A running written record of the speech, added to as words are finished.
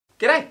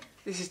G'day,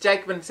 this is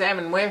Jacob and Sam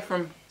and we're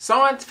from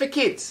Science for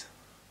Kids.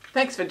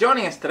 Thanks for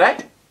joining us today.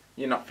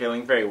 You're not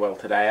feeling very well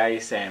today, are you,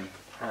 Sam?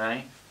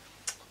 Hey?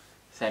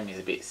 Sam is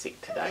a bit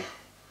sick today.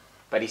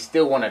 But he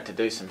still wanted to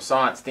do some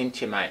science, didn't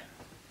you, mate?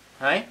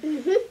 Hey?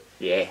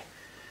 Yeah.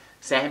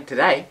 Sam,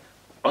 today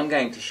I'm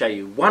going to show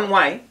you one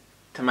way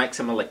to make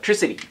some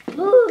electricity.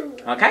 Ooh.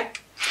 Okay?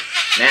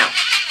 Now,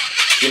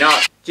 do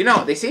you know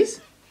what this is?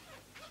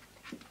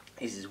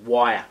 This is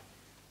wire.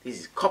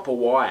 This is copper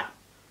wire.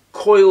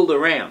 Coiled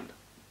around.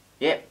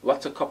 Yep,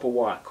 lots of copper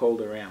wire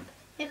coiled around.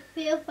 It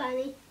feels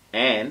funny.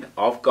 And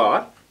I've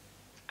got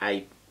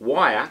a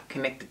wire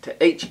connected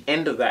to each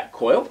end of that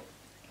coil,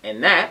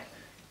 and that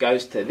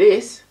goes to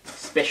this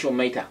special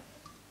meter.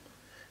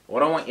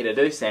 What I want you to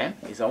do, Sam,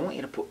 is I want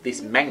you to put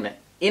this magnet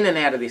in and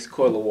out of this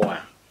coil of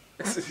wire.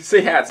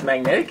 See how it's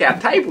magnetic? Our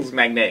table's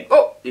magnetic.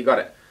 Oh, you got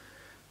it.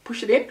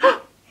 Push it in.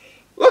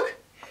 Look!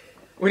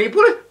 When you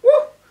put it,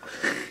 whoop!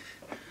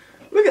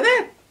 Look at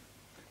that.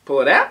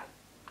 Pull it out.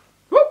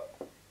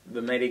 Whoop!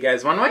 The meter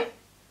goes one way.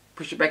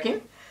 Push it back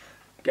in.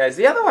 Goes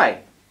the other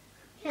way.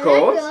 Can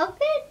I drop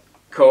it?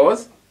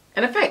 Cause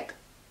and effect.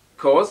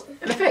 Cause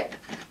and effect.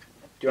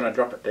 Do you want to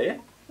drop it, do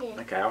you?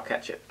 Yeah. Okay, I'll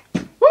catch it.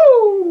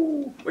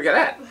 Woo! Look at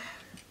that.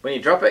 When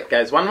you drop it, it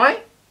goes one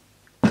way.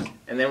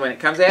 And then when it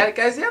comes out, it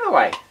goes the other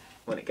way.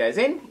 When it goes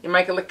in, you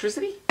make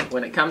electricity.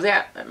 When it comes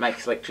out, it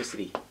makes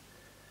electricity.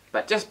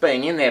 But just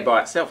being in there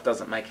by itself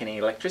doesn't make any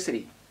electricity.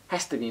 It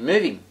has to be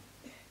moving.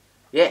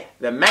 Yeah,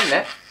 the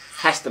magnet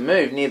has to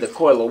move near the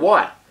coil of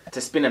wire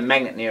to spin a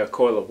magnet near a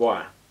coil of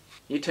wire.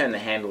 You turn the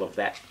handle of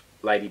that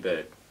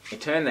ladybird. You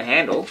turn the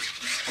handle.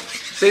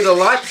 See the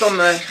lights on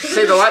the.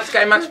 See the lights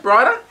go much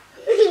brighter.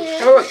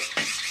 Have a look.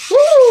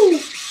 Woo!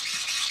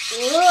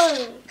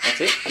 Whoa.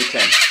 That's it. You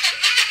turn.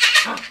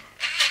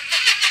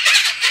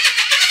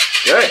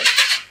 Good.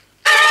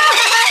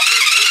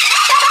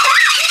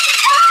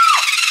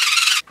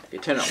 If you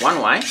turn it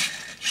one way,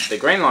 the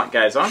green light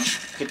goes on.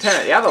 If you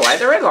turn it the other way,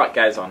 the red light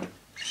goes on.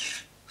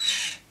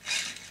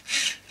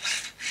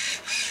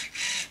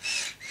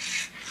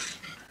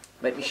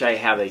 Let me show you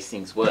how these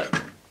things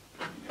work.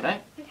 Okay?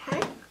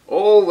 Okay.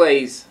 All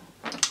these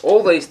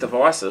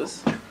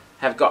devices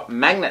have got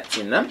magnets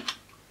in them,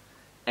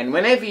 and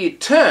whenever you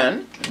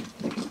turn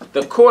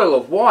the coil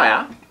of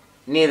wire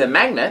near the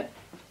magnet,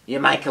 you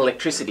make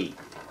electricity.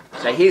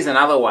 So here's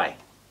another way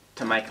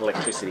to make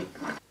electricity.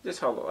 Just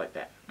hold it like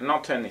that, and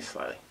I'll turn this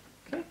slowly.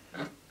 Okay?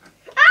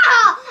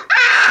 Ow!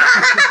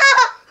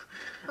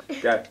 Ow!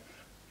 Go.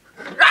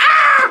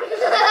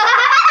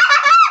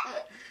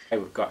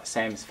 We've got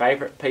Sam's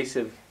favourite piece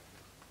of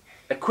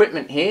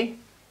equipment here,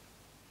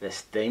 the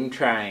steam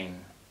train.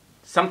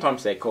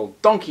 Sometimes they're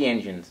called donkey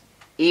engines.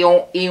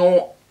 Eon,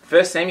 eon.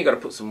 First, Sam, you've got to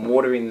put some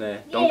water in the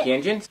donkey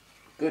engines.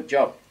 Good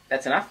job.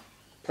 That's enough?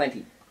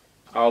 Plenty.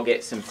 I'll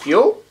get some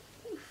fuel.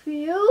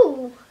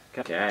 Fuel.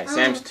 Okay,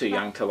 Sam's too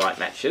young to light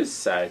matches,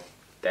 so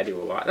Daddy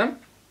will light them.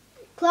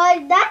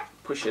 Like that?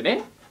 Push it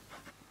in.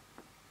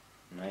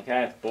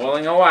 Okay, it's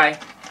boiling away.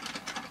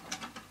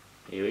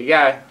 Here we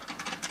go.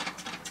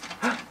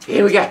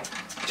 Here we go.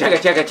 Chugga,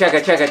 chugga,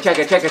 chugga, chugga,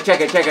 chugga, chugga,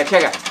 chugga, chugga,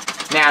 chugga.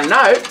 Now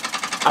note,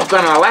 I've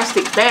got an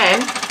elastic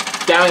band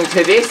going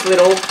to this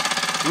little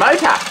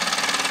motor.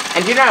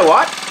 And you know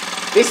what?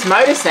 This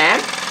motor, Sam,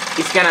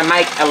 is going to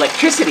make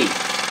electricity.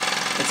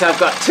 And so I've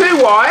got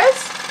two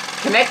wires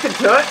connected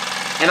to it,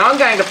 and I'm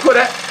going to put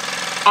it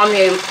on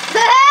the... Look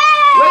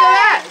at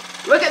that!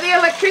 Look at the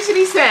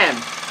electricity, Sam.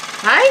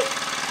 Hey?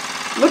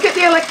 Look at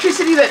the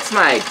electricity that's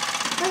made.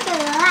 Look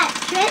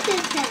at the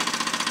electricity.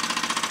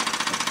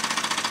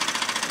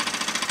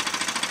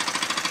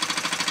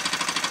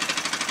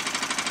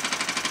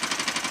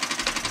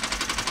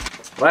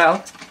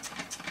 Well,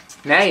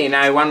 now you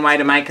know one way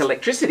to make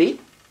electricity.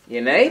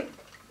 You need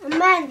A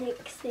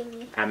magic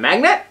thingy. a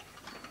magnet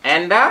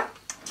and a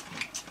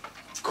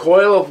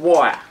coil of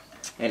wire.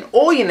 And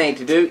all you need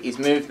to do is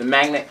move the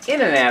magnet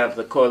in and out of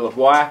the coil of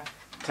wire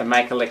to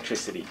make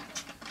electricity.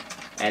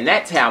 And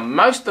that's how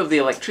most of the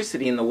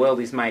electricity in the world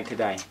is made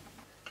today.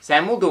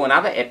 Sam will do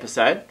another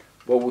episode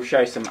where we'll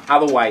show some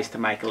other ways to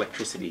make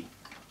electricity.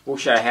 We'll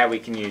show how we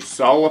can use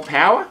solar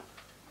power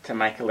to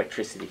make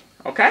electricity.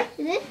 Okay?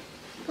 Is it?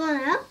 Go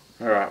now.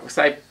 Alright, we'll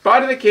say bye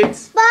to the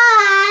kids.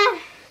 Bye.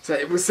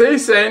 So we'll see you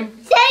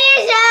soon. See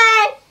you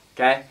soon.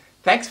 Okay?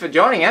 Thanks for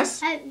joining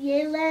us. Hope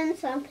you learned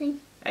something.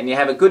 And you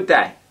have a good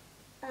day.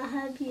 I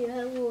hope you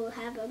will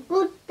have a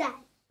good